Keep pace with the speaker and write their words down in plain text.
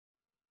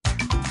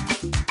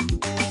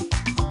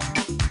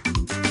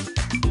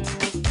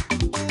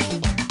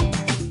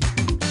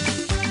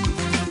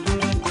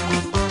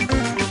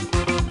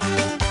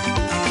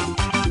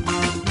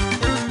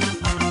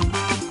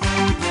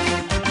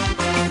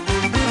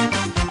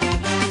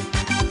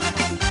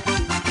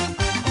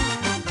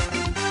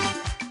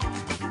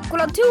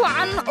kulanti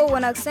wacan oo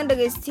wanaagsan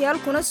dhagaystayaal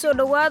kuna soo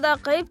dhawaada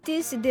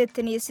qaybtii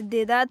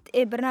 88aad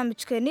ee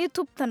barnaamijkeena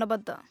tubta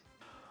nabadda.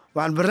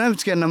 waxaan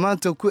barnaamijkeena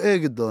maanta ku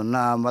eegi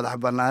doonaa madax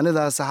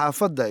bannaanida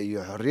saxaafadda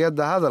iyo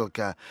xorriyadda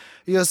hadalka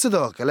iyo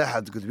sidoo kale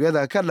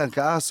xadgudubyada ka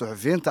dhanka ah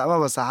suxufiyiinta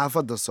amaba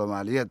saxaafadda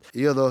Soomaaliyeed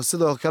iyadoo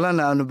sidoo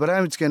kalena aanu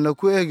barnaamijkeena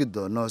ku eegi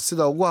doono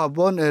sida ugu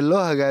habboon ee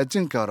loo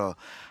hagaajin karo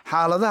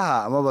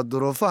xaaladaha amaba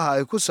duruufaha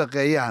ay ku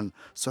shaqeeyaan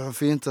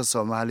suxufiyiinta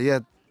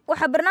Soomaaliyeed.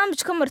 waxaa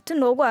barnaamijka marti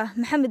noogu ah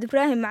Maxamed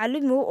Ibraahim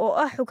Macalimow oo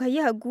ah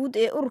xoghayaha guud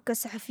ee ururka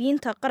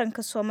saxafiyiinta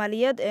qaranka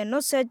Soomaaliyeed ee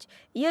NOSAJ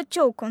iyo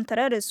Joe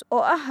Contreras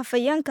oo ah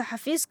hafayeenka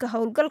xafiiska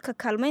howlgalka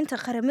kaalmeynta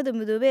qaramada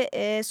midoobay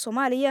ee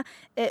Soomaaliya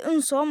ee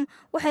UNSOM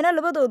waxayna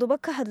labadooduba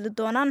ka hadli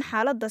doonaan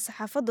xaaladda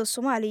saxaafadda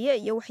Soomaaliya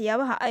iyo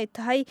waxyaabaha ay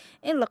tahay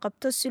in la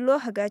qabto si loo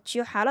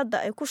hagaajiyo xaaladda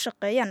ay ku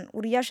shaqeeyaan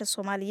wariyaasha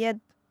Soomaaliyeed.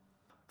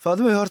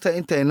 faadimo horta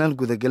intaynan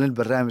gudagelin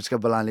barnaamijka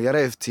balaanyaro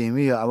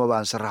iftiimiyo amaba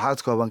aan sharaxaad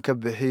kooban ka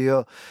bixiyo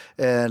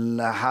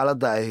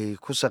xaaladda ay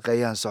ku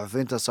shaqeeyaan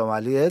suxufiyiinta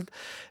Soomaaliyeed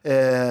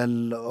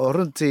oo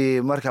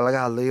runtii marka laga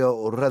hadlayo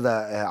ururada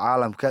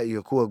caalamka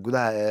iyo kuwa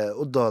gudaha ee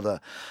u dooda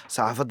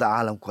saxaafadda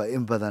caalamka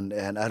in badan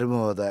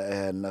arrimahooda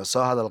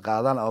soo hadal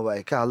qaadaan amaba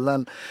ay ka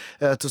hadlaan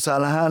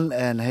tusaale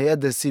ahaan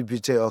hay-adda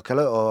CPJ oo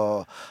kale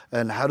oo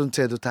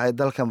xarunteedu tahay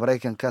dalka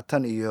Mareykanka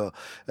tan iyo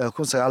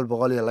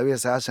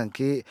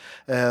 1992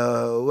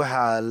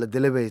 waxaa la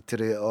dilay bay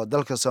tiri oo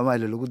dalka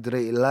Soomaaliya lagu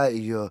diray ilaa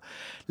iyo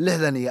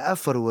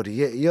 64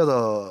 wariye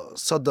iyadoo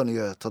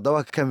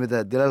 37 ka mid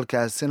ah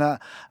dilalkaasina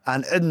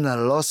aan cidna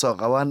loo soo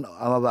qaban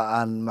amaba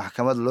aan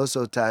maxkamad loo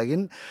soo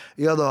taagin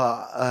iyadoo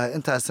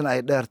intaasina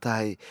ay dheer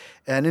tahay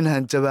in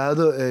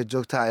hanjabaado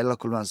joogta ay la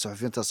kulmaan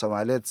suxufiyiinta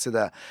Soomaaliyeed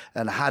sida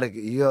xarig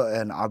iyo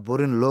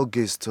caburin loo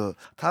geysto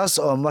taas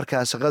oo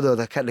markaa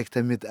shaqadooda ka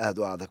dhigta mid aad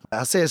u adag.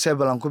 hase yeeshee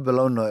balan ku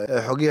bilowno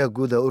xogyaha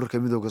guud ee ururka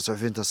midowga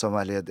suxufiyiinta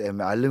Soomaaliyeed ee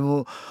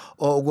Macalimow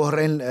oo ugu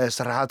horeyn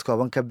sharaxaad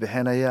kooban ka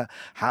bixinaya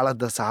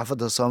xaaladda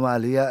saxaafadda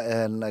Soomaaliya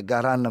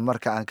gaar ahaan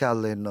marka aan ka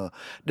hadlayno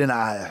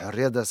dhinaca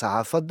xorriyadda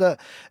saxaafadda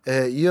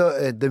iyo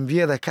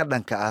dambiyada ka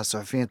dhanka ah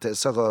suxufiyiinta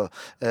isagoo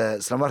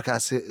isla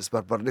markaasi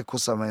isbarbardhig ku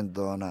sameyn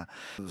doona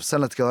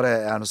sanadkii hore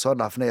aanu soo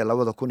dhaafnay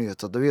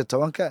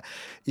 2017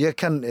 iyo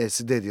kan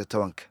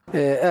 18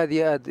 aad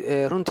iyo aad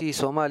runtii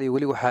Soomaaliya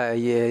wali waxa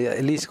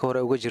ay liiska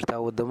hore uga jirtaa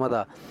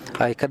wadamada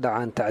ay ka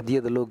dhacaan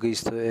tacdiyada loo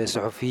geysto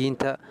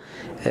suxufiyiinta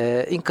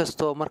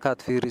inkastoo markaad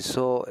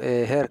fiiriso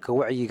heerka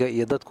wacyiga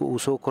iyo dadku uu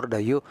soo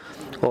kordhayo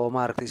oo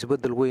maaragtay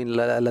isbedel weyn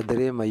la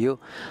dareemayo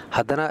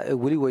haddana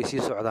wali way sii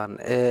socdaan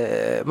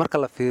marka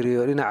la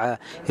fiiriyo dhinaca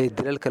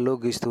dilalka loo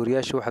geysto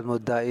wariyaasha waxaad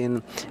moodaa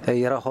in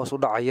yara hoos u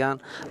dhacayaan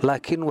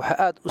laakiin waxa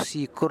aad u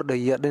sii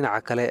kordhaya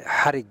dhinaca kale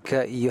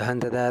xarigga iyo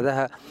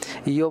handadaadaha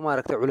iyo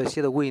maaragtay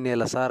culeysyada weyn ee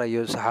la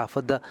saarayo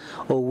saxaafadda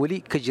oo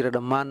wali ka jira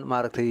dhammaan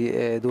maaragtay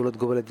dowlad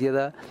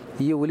goboleedyada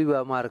iyo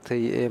waliba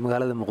maaragtay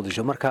magaalada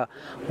Muqdisho marka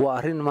waa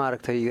arrin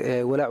maaragtay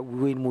walaac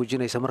weyn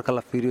muujinaysa marka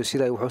la fiiriyo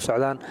sida ay wax u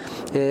socdaan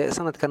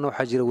sanadkan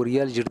waxa jira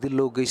wariyaal jirdil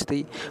loo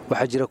geystay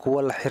waxa jira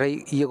kuwa la xiray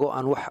iyagoo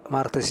aan wax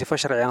maaragtay sifa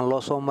sharci aan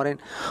loo soo marin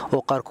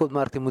oo qaarkood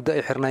maaragtay muddo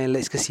ay xirnaayeen la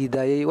iska sii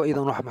daayay oo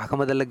idan wax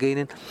maxkamadda la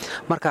geynin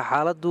marka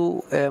xaaladdu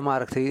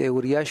maaragtay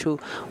wariyaashu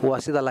waa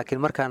sida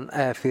laakiin markaan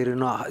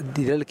fiirino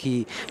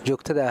dilalkii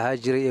joogtada ahaa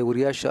jiray ee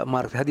wariyaasha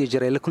maaragtay had iyo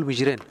jeer ay la kulmi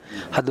jireen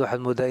hadda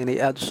waxaad moodaa inay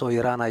aad u soo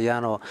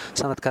yaraanayaan oo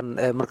sanadkan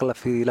marka la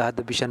fiiriyo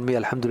hadda bishan May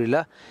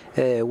alxamdulillah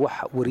wax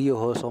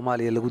wariyahoo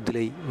Soomaaliya lagu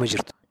dilay ma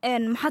jirto.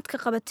 maxaad ka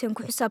qabateen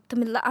ku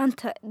xisaabtamid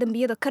la'aanta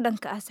dambiyada ka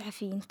dhanka ah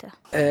saxafiyiinta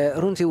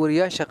runtii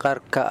wariyaasha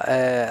qaarka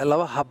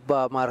laba habba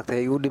maaragtay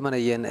ay u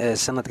dhimanayeen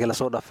sanadkii la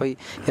soo dhaafay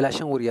ilaa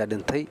 5 wariyaa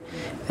dhintay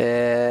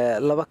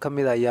laba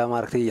kamid ayaa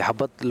maaragtay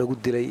xabad lagu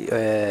dilay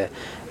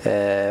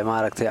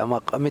maaragtay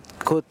ama mid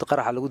kood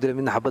qarax lagu dilay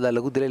midna xabada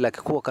lagu dilay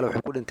laakiin kuwa kale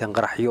waxay ku dhinteen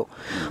qaraxyo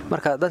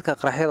marka dadka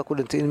qaraxyada ku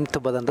dhintay inta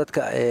badan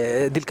dadka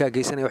dilka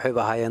geysanay waxay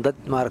ahaayeen dad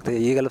maaragtay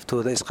iyaga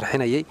laftooda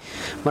isqarxinayay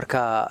marka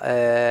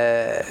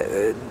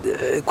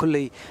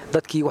kulley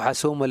dadkii waxa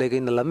soo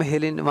maleegayna lama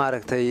helin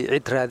maaragtay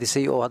cid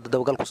raadisay oo hadda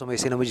dabagal ku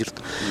sameysayna ma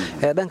jirto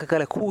dhanka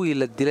kale kuwii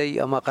la dilay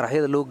ama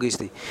qaraxyada loo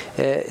geystay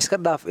iska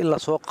dhaaf in la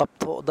soo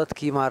qabto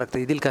dadkii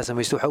maaragtay dilka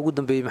sameystay waxa ugu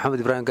dambeeyay Maxamed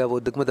Ibraahim Gaabo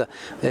degmada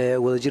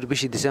wadajir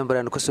bishii December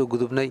aan ka soo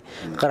gudubnay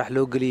qarax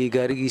loo galiyay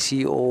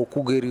gaarigiisii oo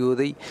ku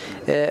geeriyooday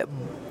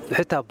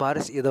xitaa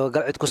baaris iyo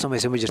dabagal cid ku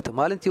sameysay ma jirto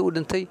maalintii uu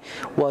dhintay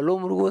waa loo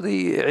murugooday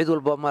cid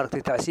walba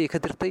maaragtay tacsiye ka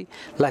dirtay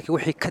laakiin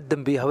wixii ka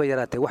dambeeyay haba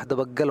yaraatay wax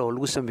dabagal oo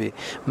lagu sameeyay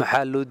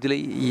maxaa loo dilay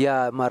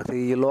yaa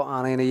maaragtay loo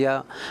aaneynaya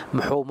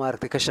muxuu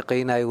maaragtay ka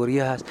shaqeynayay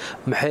wariyahaas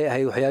maxay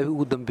ahay waxyaabihii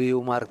ugu dambeeyay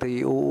maaragtay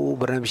uu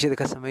barnaamijyada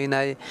ka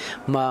sameynayay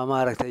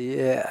maaragtay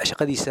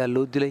shaqadiisa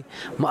loo dilay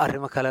ma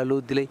arrimo kale loo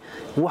dilay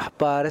wax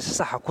baaris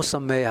sax ku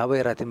sameeyay haba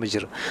yaraatay ma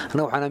jiro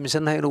anaga waxaan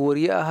aaminsanahay inuu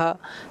wariye ahaa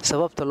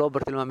sababta loo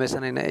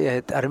bartilmaameysanayn ay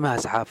ahayd arrimaha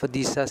saxaafadda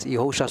saxaafadiisaas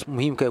iyo hawshaas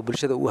muhiimka ee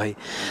bulshada u hay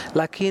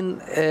laakiin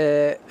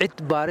cid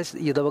baaris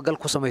iyo dabagal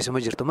ku samaysa ma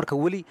jirto marka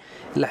weli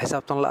la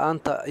xisaabtan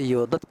la'aanta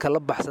iyo dadka la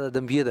baxsada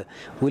dambiyada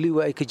weli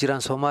waa ay ka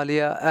jiraan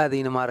Soomaaliya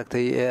aadayna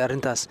maaragtay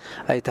arrintaas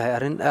ay tahay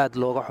arrin aad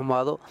looga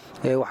xumaado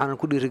waxaan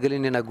ku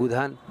dhiirigelinaynaa guud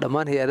ahaan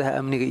dhammaan hay'adaha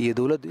amniga iyo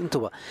dawladdu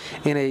intuba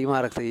inay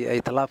maaragtay ay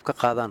talaab ka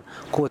qaadaan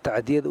kuwa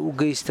tacadiyada u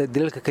geysta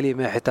dilalka kaliya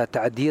ma xitaa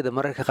tacadiyada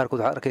mararka qaarkood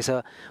waxaad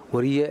arkaysaa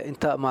wariye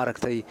inta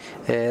maaragtay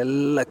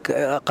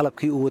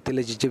qalabkii uu watay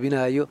la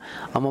jajabinayo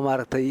ama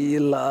maaragtay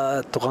la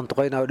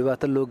tuqantuqaynayo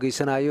dhibaato loo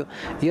geysanayo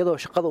iyadoo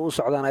shaqada u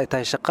socdaan ay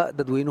tahay shaqo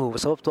dadweynuhu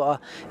sababtoo ah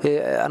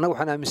anagu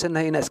waxaan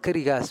aaminsanahay in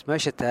askarigaas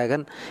meesha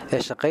taagan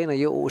ee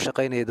shaqaynaya uu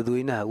shaqaynaya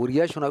dadweynaha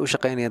wariyaashuna ay u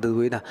shaqaynayaan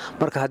dadweynaha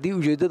marka haddii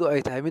ujeedadu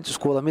ay tahay mid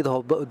isku wada mid ah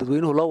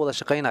dadweynuhu loo wada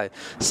shaqaynayo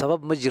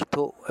sabab ma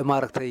jirto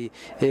maaragtay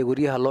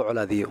wariyaha loo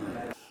colaadiyo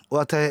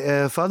waa tahay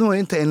Faadumo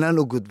inta inaan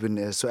u gudbin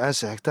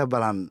su'aasha xigta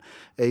balan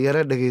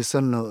yara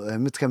dhageysano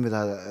mid ka mid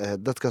ah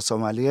dadka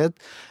Soomaaliyeed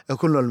ee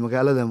ku nool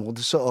magaalada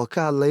Muqdisho oo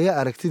ka hadlaya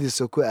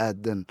aragtidiisa ku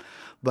aadan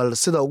bal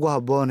sida ugu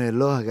habboon ee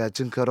loo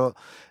hagaajin karo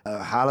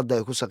xaaladda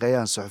ay ku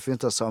shaqeeyaan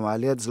suxufiyiinta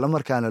Soomaaliyeed isla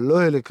markaana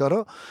loo heli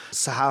karo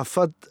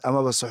saxaafad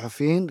amaba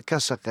suxufiyiin ka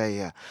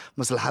shaqeeya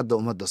maslaxadda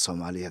ummadda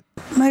Soomaaliyeed.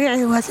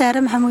 Magacaygu waa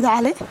Saare Maxamuud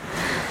Cali.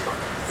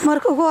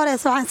 Marka ugu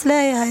horeysa waxaan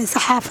isleeyahay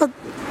saxaafad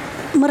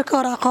marka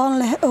hore aqoon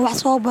leh oo wax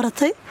soo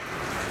baratay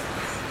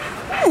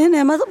in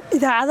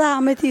idaacadaha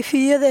ama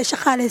TV-yada ay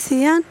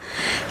shaqaaleysiiyaan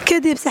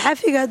kadib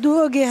saxafiga hadduu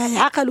ogyahay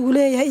xaqa uu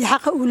leeyahay iyo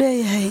xaqa uu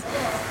leeyahay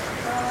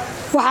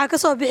waxaa ka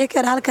soo bixi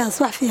kara halkaas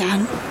wax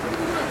fiican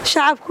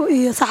shacabku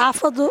iyo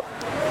saxaafaddu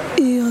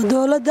iyo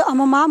dawladda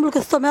ama maamul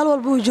kasta meel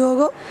walba uu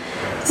joogo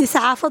iyo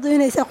saxaafaddu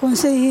inay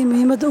aqoonsan yihiin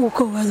muhiimadda ugu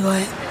koowaad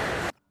waaye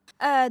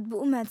aad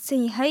buu u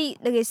mahadsan yahay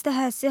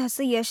dhageystahaasi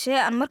hase yeeshee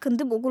aan markan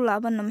dib ugu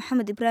laabano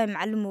Maxamed Ibraahim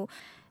Macalimow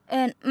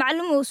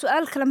macalimow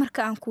su'aal kale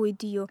marka aan ku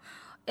weydiiyo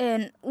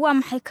waa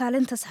maxay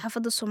kaalinta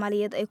saxaafadda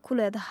Soomaaliyeed ay ku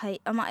leedahay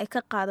ama ay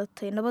ka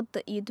qaadatay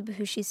nabadda iyo dib u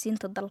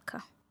heshiisiinta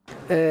dalka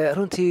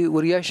runtii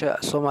wariyaasha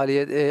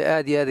Soomaaliyeed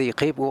aad iyo aad ay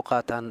qayb uga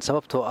qaataan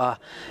sababtoo ah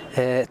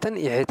tan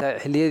iyo xitaa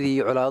xilliyadii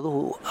colaaduhu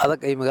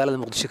adag ay magaalada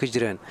Muqdisho ka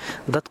jireen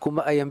dadku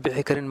ma ayan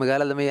bixi karin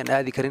magaalada ma ayan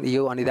aadi karin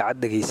iyagoo aan idaacad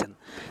dhageysan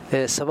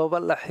sabab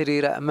la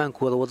xiriira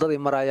amaankooda wadada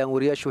marayaan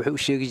wariyaashu waxay u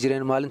sheegi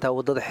jireen maalinta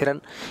wadada xiran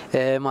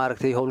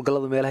maaragtay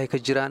howlgalladu meelaha ka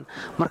jiraan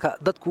marka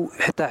dadku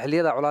xitaa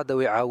xilliyada colaada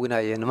way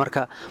caawinayeen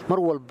marka mar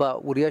walba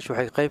wariyaashu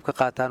waxay qayb ka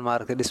qaataan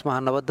maaragtay dhismaha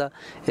nabadda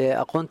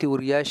aqoontii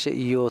wariyaasha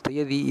iyo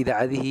tayadii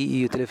idaacadihii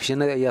iyo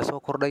telefishinada ayaa soo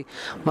kordhay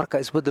marka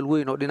isbedel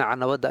weyn oo dhinaca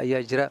nabadda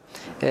ayaa jira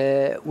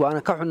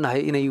waana ka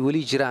xunnahay inay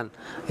weli jiraan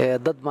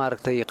dad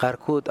maaragtay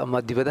qaarkood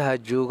ama dibadaha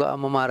jooga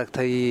ama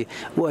maaragtay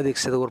u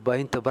adeegsada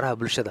warbaahinta baraha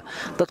bulshada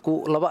dadku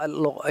laba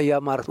ayaa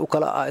maaragtay u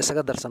kala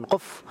isaga darsan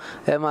qof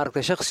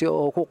maaragtay shakhsi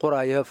oo ku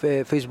qoraya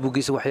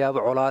Facebookiisa waxyaabo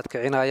colaad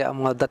kicinaya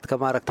ama dadka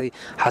maaragtay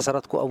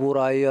xasarad ku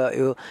abuuraya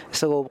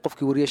isagoo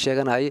qofkii wariye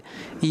sheeganaya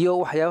iyo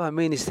waxyaabaha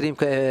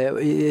mainstreamka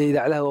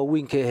idaacadaha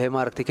waaweynka ee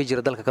maaragtay ka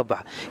jira dalka ka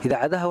baxa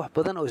idaacadaha wax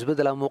badan oo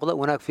isbedel muuqda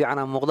wanaag fiican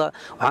muuqda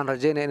waxaan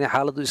rajaynayaa in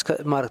xaaladdu iska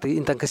maaragtay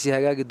intan ka sii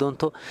hagaagi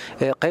doonto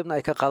qaybna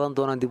ay ka qaadan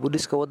doonaan dib u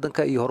dhiska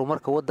wadanka iyo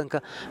horumarka wadanka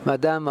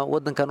maadaama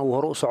wadankan uu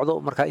hore u socdo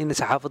marka in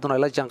saxaafaduna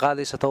ay la jaan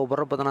qaadayso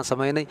tababaro badan aan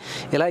sameynay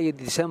ilaa iyo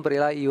December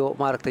ilaa iyo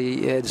maaragtay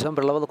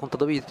December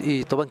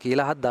 2017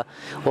 ilaa hadda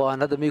oo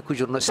aan hadda may ku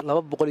jirno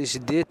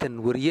 280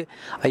 wariye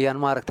ayaan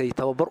maaragtay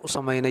tababar u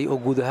sameynay oo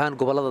guud ahaan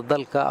gobolada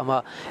dalka ama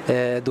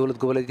dawlad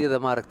goboleedyada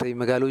maaragtay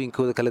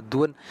magaalooyinkooda kala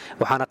duwan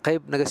waxaana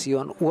qayb naga siiyo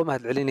uga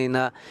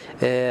mahadcelinaynaa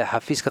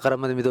xafiiska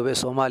qaramada midoobay ee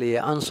Soomaaliya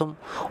ee ANSOM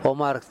oo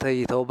maaragtay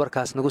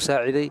tababarkaas nagu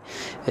saaciday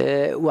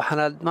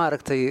waxaana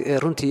maaragtay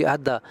runtii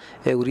hadda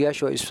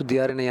wariyaashu ay isu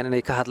diyaarinayaan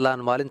inay ka hadlaan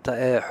maalinta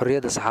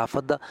xorriyadda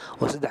saxaafadda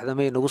oo 3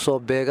 May nagu soo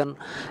beegan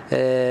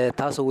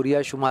taasoo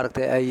wariyaashu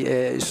maaragtay ay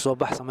soo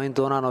bax sameyn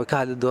doonaan oo ka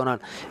hadli doonaan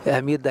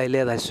ahmiyadda ay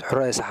leedahay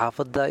xorriyadda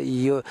saxaafadda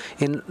iyo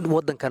in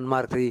wadankan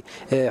maaragtay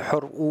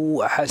xor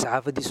uu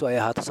saxaafadiisu ay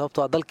ahaato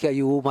sababtoo dalkii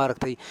ayuu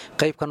maaragtay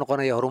qayb ka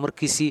noqonaya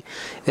horumarkiisii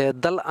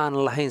dal aan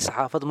lahayn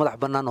saxaafad madax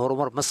bannaan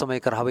horumar ma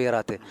sameyn karo haba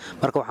yaraatee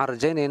marka waxaan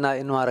rajaynaynaa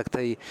in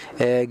maaragtay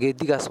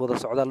geedigaas wada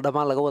socda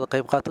dhammaan laga wada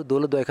qayb qaato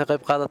dawladdu ay ka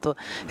qayb qaadato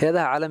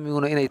hay'adaha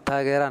caalamiguna inay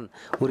taageeraan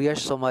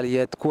wariyaasha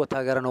Soomaaliyeed kuwa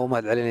taageerana oo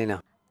mahadcelinaynaa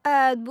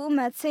aad buu u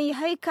mahadsan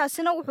yahay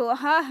kaasina wuxuu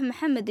ahaa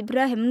Maxamed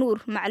Ibraahim Nuur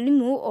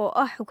Macalimow oo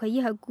ah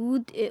xukayaha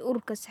guud ee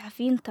ururka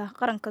saxafiyiinta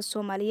qaranka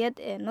Soomaaliyeed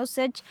ee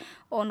NOSAJ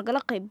oo nagala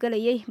qayb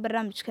galayay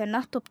barnaamijkeena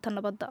Tubta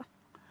Nabadda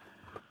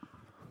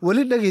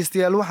weli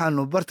dhageystayaal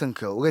waxaanu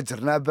bartanka uga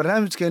jirnaa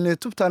barnaamijkeennii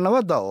Tubta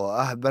Nabadda oo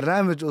ah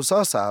barnaamij uu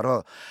soo saaro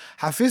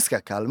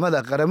xafiiska kaalmada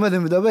qaramada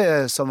midoobay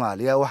ee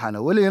Soomaaliya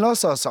waxaana weli inoo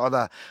soo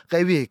socda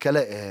qaybihii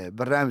kale ee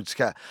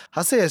barnaamijka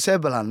hase yeeshee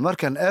balan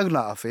markan eegno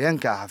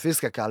afayeenka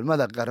xafiiska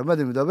kaalmada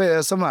qaramada midoobay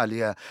ee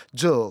Soomaaliya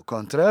Joe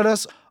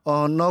Contreras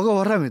oo nooga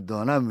warrami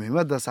doona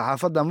muhiimadda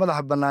saxaafadda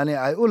madaxa bannaani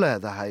ay u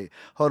leedahay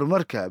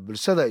horumarka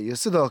bulshada iyo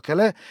sidoo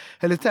kale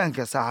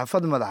helitaanka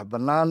saxaafad madax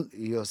bannaan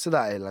iyo sida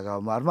ay laga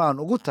maarmaan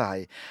ugu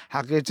tahay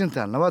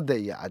xaqiijinta nabadda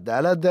iyo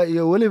cadaaladda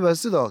iyo weliba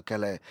sidoo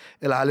kale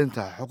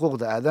ilaalinta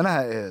xuquuqda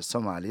aadanaha ee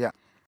Soomaaliya.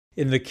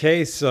 In the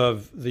case of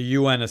the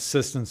UN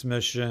assistance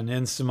mission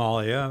in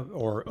Somalia,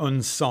 or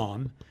UNSOM,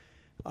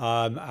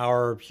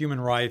 our human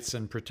rights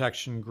and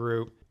protection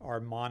group are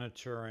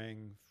monitoring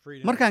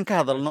markaan ka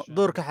hadalno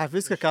doorka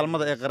xafiiska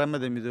kaalmada ee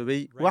qaramada midoobay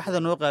waxda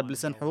noo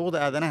qaabilsan xuquuqda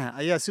aadanaha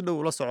ayaa si dhow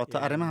ula socota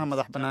arrimaha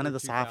madax bannaanida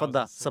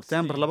saxaafadda.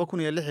 Sebtembar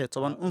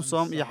 2016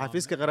 UNSOM iyo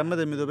xafiiska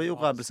qaramada midoobay u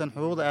qaabilsan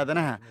xuquuqda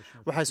aadanaha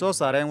waxay soo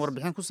saareen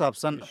warbixin ku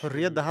saabsan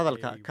xorriyadda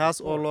hadalka kaas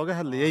oo looga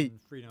hadlayay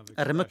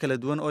arrimo kala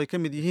duwan oo ay ka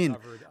mid yihiin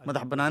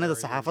madax bannaanida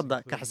saxaafadda,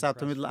 ka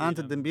xisaabtamid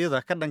la'aanta dembiyada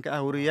ka dhanka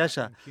ah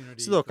wariyaasha.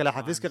 Sidoo kale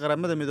xafiiska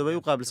qaramada midoobay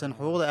u qaabilsan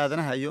xuquuqda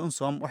aadanaha iyo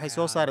UNSOM waxay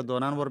soo saari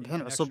doonaan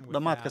warbixin cusub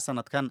dhammaadka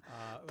sanadkan,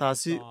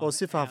 taasi oo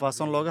si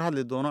faahfaahsan looga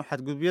hadli doono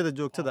xadgudubyada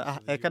joogtada ah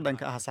ee ka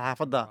dhanka ah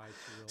saxaafadda.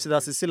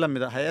 Sidaas si la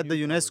mid ah hay'adda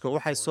UNESCO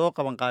waxay soo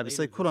qaban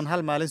qaabisay kulan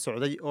hal maalin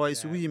socday oo ay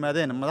isugu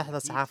yimaadeen madaxda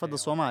saxaafadda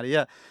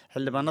Soomaaliya,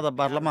 xildhibaanada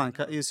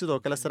baarlamaanka iyo sidoo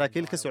kale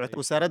saraakiil ka socota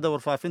wasaaradda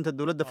warfaafinta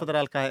dowladda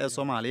federaalka ah ee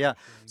Soomaaliya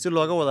si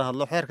looga wada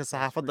hadlo xeerka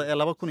saxaafadda ee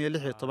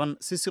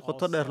 2016 si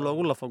qoto dheer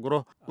loogu lafaguro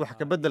wax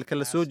ka beddelka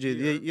la soo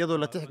jeediyay iyadoo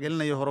la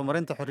tixgelinayo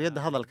horumarinta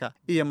xorriyadda hadalka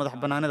iyo madax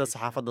bannaanida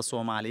saxaafadda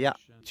Soomaaliya.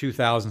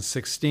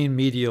 2016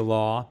 media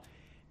law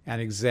and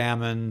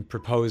examine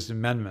proposed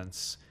amendments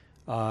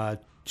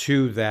to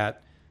that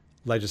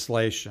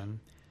legislation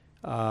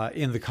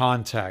in the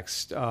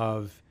context of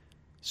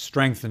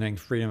strengthening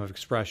freedom of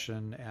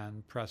expression and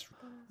press.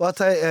 waa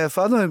tahay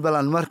Faadumo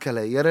balan mar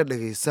kale yara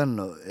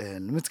dhageysano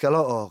mid kale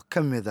oo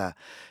ka mid ah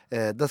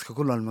dadka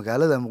ku nool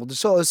magaalada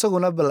Muqdisho oo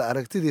isaguna bal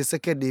aragtidiisa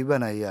ka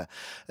dhiibanaya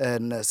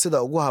sida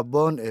ugu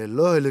habboon ee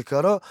loo heli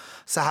karo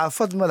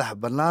saxaafad madax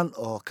bannaan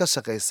oo ka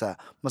shaqeysa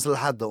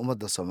maslaxadda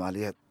ummadda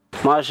Soomaaliyeed.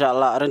 maasha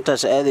Allah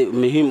arintaas aad ay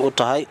muhiim u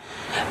tahay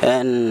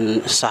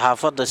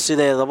saxaafadda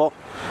sideedaba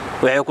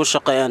waxay ku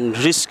shaqeeyaan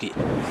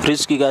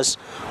riskigaas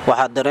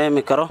waxa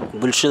dareemi karo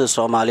bulshada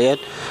Soomaaliyeed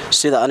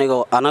sida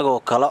anagoo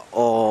kala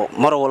oo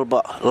mar walba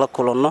la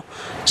kulanno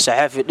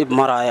saxaafi dhib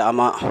maraya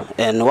ama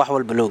wax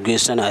walba loo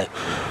geysanayo.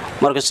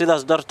 marka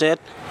sidaas darteed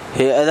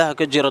hay'adaha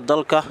ka jira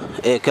dalka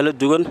ee kala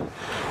duwan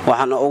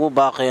waxaan ugu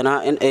baaqaynaa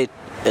in ay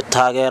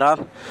taageeraan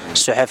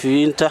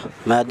saxafiyiinta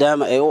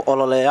maadaama ay u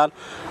ololeeyaan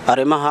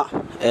arrimaha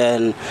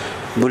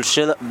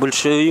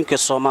bulshooyinka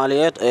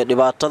Soomaaliyeed ee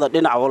dhibaatada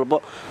dhinac walba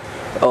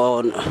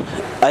oo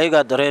ayaga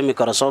dareemi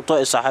kara sababtoo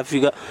ah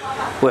saxafiga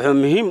wuxuu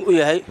muhiim u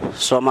yahay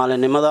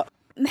Soomaalinimada.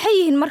 maxay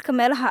yihiin marka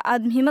meelaha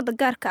aad muhiimadda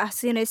gaarka ah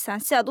siinaysaan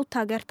si aad u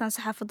taageertaan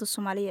saxaafadda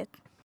Soomaaliyeed?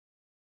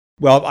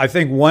 Well, I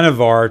think one of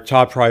our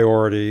top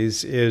priorities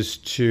is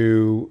to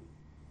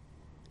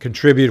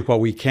contribute what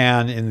we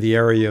can in the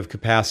area of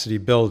capacity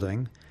building.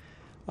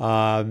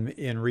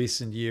 In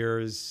recent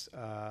years,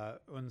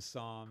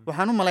 UNSOM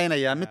waxaan u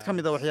malaynayaa mid ka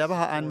mid ah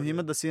waxyaabaha aan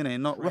muhiimadda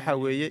siinayno waxa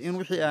weeye in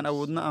wixii aan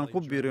awoodno aan ku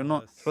biirino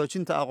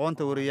xoojinta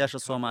aqoonta wariyaasha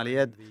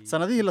Soomaaliyeed.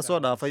 Sanadihii la soo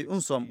dhaafay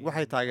UNSOM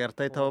waxay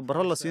taageertay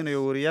tababaro la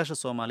siinayo wariyaasha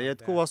Soomaaliyeed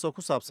kuwaas oo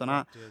ku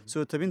saabsanaa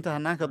soo tabinta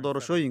hanaanka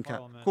doorashooyinka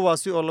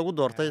kuwaasi oo lagu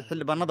doortay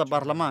xildhibaanada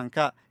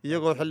baarlamaanka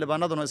iyagoo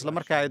xildhibaanaduna isla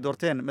markaa ay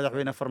doorteen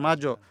madaxweyne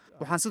Farmaajo.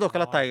 waxaan sidoo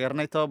kale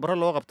taageernay tababaro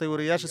loo qabtay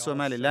wariyaasha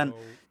Somaliland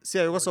si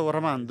ay uga soo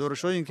waramaan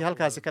doorashooyinkii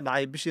halkaasi ka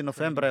dhacay bishii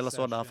November ee la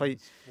soo dhaafay.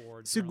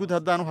 si guud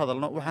haddaan u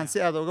hadalno waxaan si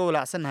aad uga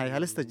walaacsanahay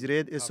halista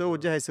jireed ee soo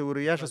wajahaysa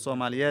wariyaasha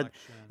Soomaaliyeed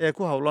ee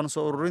ku hawlan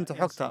soo ururinta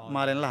xogta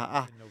maalinlaha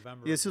ah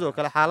iyo sidoo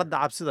kale xaaladda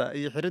cabsida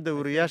iyo xiridda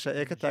wariyaasha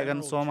ee ka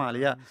taagan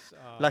Soomaaliya.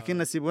 laakiin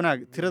nasiib wanaag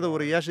tirada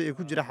wariyaasha ee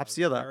ku jira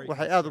xabsiyada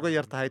waxay aad uga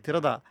yar tahay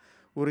tirada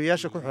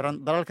wariyaasha ku xiran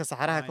dalalka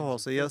saxaraha ka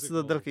hooseeya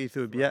sida dalka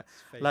Ethiopia.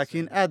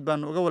 laakiin aad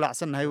baan uga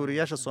walaacsanahay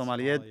wariyaasha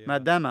Soomaaliyeed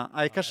maadaama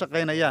ay ka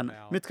shaqeynayaan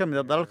mid ka mid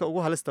ah dalalka ugu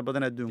halista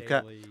badan adduunka.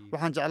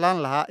 waxaan jeclaan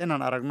lahaa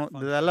inaan aragno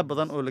dadaalo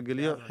badan oo la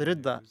geliyo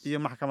xiridda iyo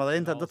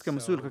maxkamadaynta dadka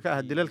mas'uulka ka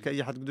ah dilalka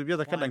iyo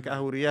xadgudubyada ka dhanka ah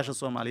wariyaasha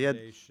Soomaaliyeed.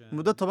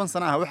 muddo 10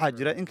 sano ah waxaa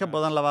jira in ka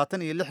badan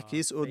 26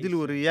 kiis oo dil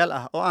wariyaal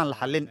ah oo aan la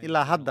xallin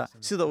ilaa hadda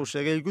sida uu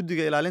sheegay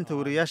guddiga ilaalinta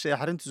wariyaasha ee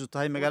xaruntiisu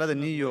tahay magaalada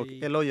New York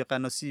ee loo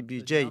yaqaan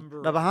CPJ.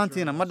 dhab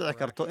ahaantiina ma dhici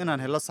karto inaan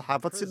helo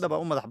saxaafad si dhab ah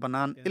u madax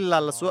bannaan ilaa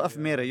la soo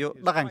afmeerayo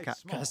dhaqanka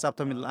ka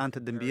xisaabtamid la'aanta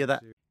dembiyada.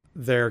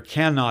 There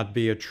cannot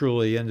be a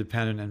truly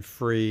independent and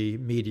free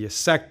media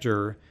sector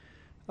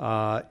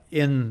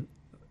in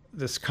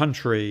this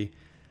country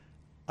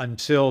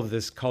until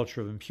this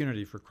culture of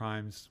impunity for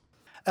crimes.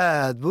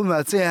 aad buu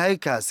mahadsan yahay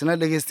kaasina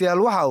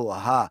dhegeystayaal waxa uu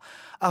ahaa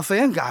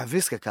afhayeenka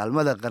xafiiska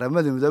kaalmada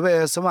qaramada midoobay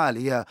ee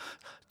Soomaaliya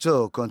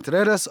Joe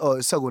Contreras oo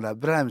isaguna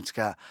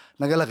barnaamijka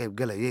nagala qayb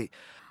galayay.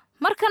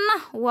 markana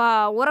waa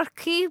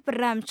wararkii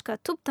barnaamijka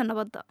tubta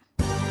nabadda.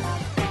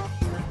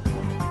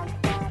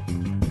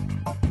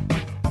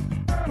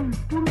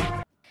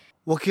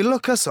 wakiilo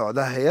ka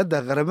socda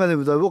hay'adda qaramada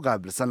midoobay u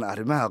qaabilsan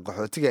arrimaha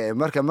qaxootiga ee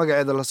marka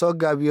magaceeda lasoo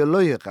gaabiyo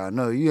loo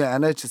yaqaano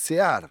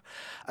UNHCR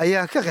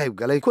ayaa ka qayb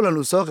galay kulan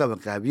uu soo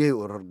qabanqaabiyey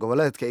urur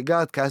goboleedka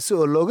IGAD kaasi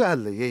oo looga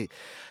hadlayay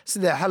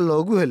sidii xal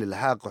loogu heli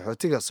lahaa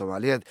qaxootiga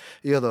Soomaaliyeed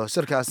iyadoo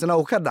shirkaasina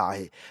uu ka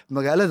dhacay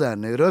magaalada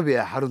Nairobi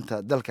ee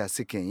xarunta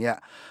dalkaasi Kenya.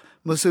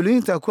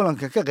 mas-uuliyiinta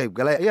kulanka ka qayb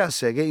galay ayaa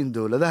sheegay in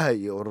dowladaha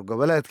iyo urur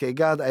goboleedka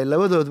IGAD ay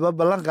labadoodba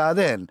ballan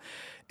qaadeen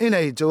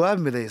inay jawaab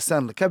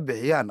midaysan ka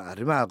bixiyaan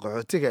arrimaha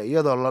qaxootiga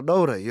iyadoo la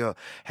dhowrayo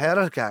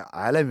xeerarka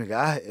caalamiga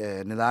ah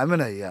ee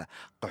nidaaminaya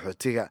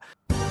qaxootiga.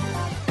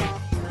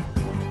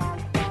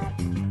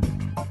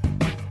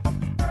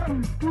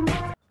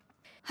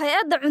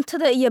 hay-adda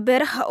cuntada iyo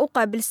beeraha u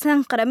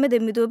qaabilsan qaramada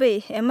midoobay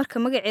ee marka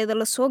magaceeda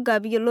lasoo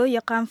gaabiyo loo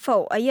yaqaan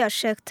FAO ayaa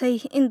sheegtay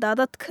in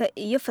daadadka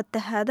iyo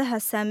fatahaadaha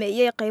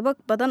saameeyay qaybo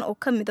badan oo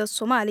ka mida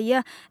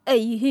Soomaaliya ay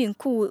yihiin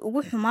kuwii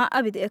ugu xumaa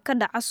abid ee ka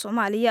dhaca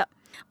Soomaaliya.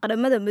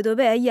 qaramada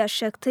midoobay ayaa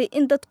sheegtay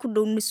in dad ku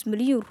dhow 5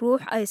 milyan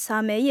ruux ay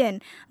saameeyeen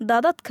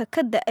daadadka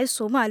ka da'ay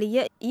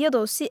Soomaaliya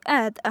iyadoo si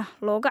aad ah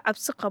looga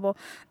cabsi qabo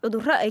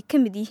cudurro ay ka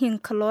mid yihiin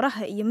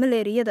kalooraha iyo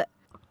malaariyada.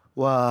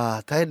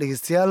 waa tahay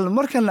dhegeystayaal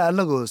markana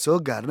anagoo soo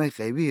gaarnay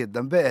qaybihii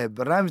dambe ee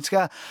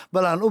barnaamijka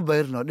bal aan u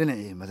bayrno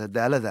dhinacii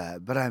madadaalada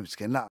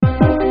barnaamijkeena.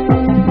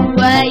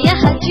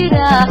 waayaha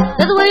jira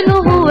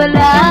dadweynuhu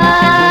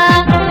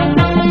walaa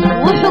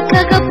wuxuu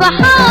kaga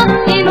baxaa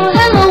inuu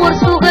helo war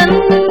sugan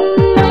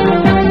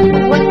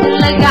waqti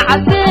laga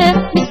cabee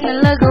isna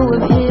laga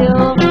wafiyo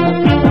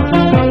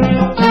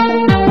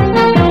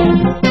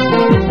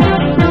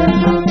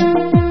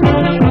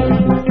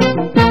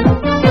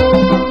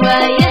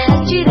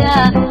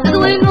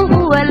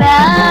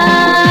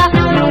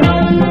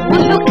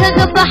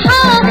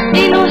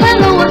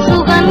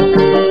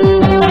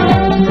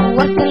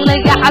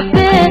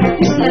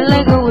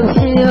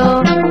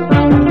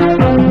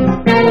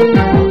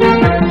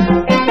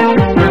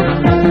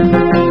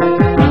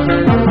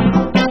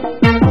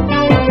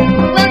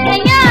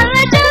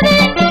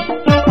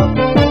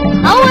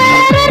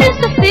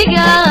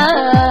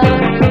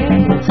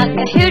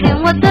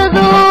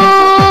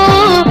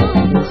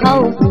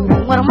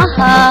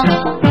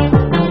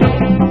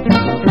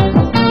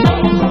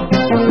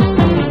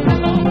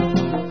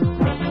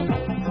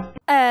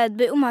aad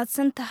bay u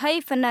mahadsan tahay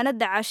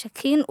fanaanada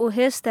Caashakiin oo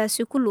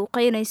heestaasi ku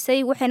luuqeynaysay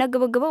waxayna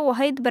gabagabo u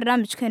ahayd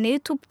barnaamijkan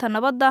YouTube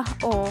nabadda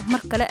oo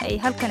mar kale ay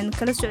halkan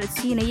kala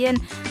socodsiinayeen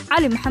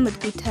Cali Maxamed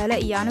Guutaale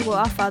iyo anigoo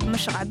ah Faadimo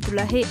Sheekh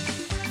Cabdulaahi.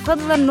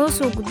 fadlan noo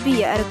soo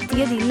gudbiya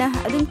aragtiyadiina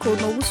adinkoo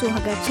noogu soo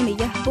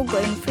hagaajinaya bogga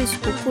aynu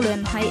Facebook ku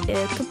leenahay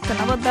ee tubta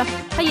nabadda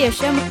ha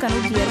yeeshee markaan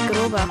u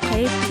diyaargarooba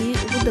qaybtii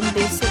ugu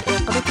dambeysay ee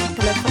qadadka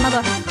teleefanada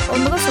oo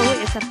naga soo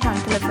wici kartaan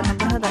teleefon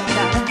nambarada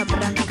idaacadaha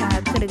barnaamijka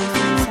aad ka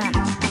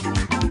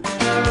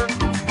dhagaysanaysaan.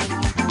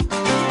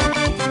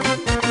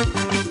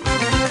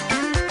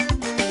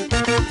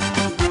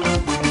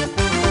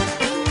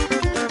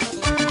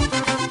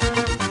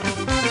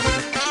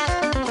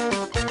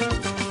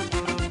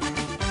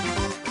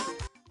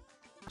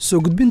 soo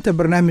gudbinta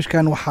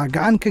barnaamijkan waxaa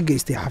gacan ka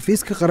geystay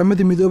xafiiska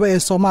qaramada midoobay ee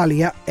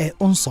Soomaaliya ee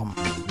UNSOM.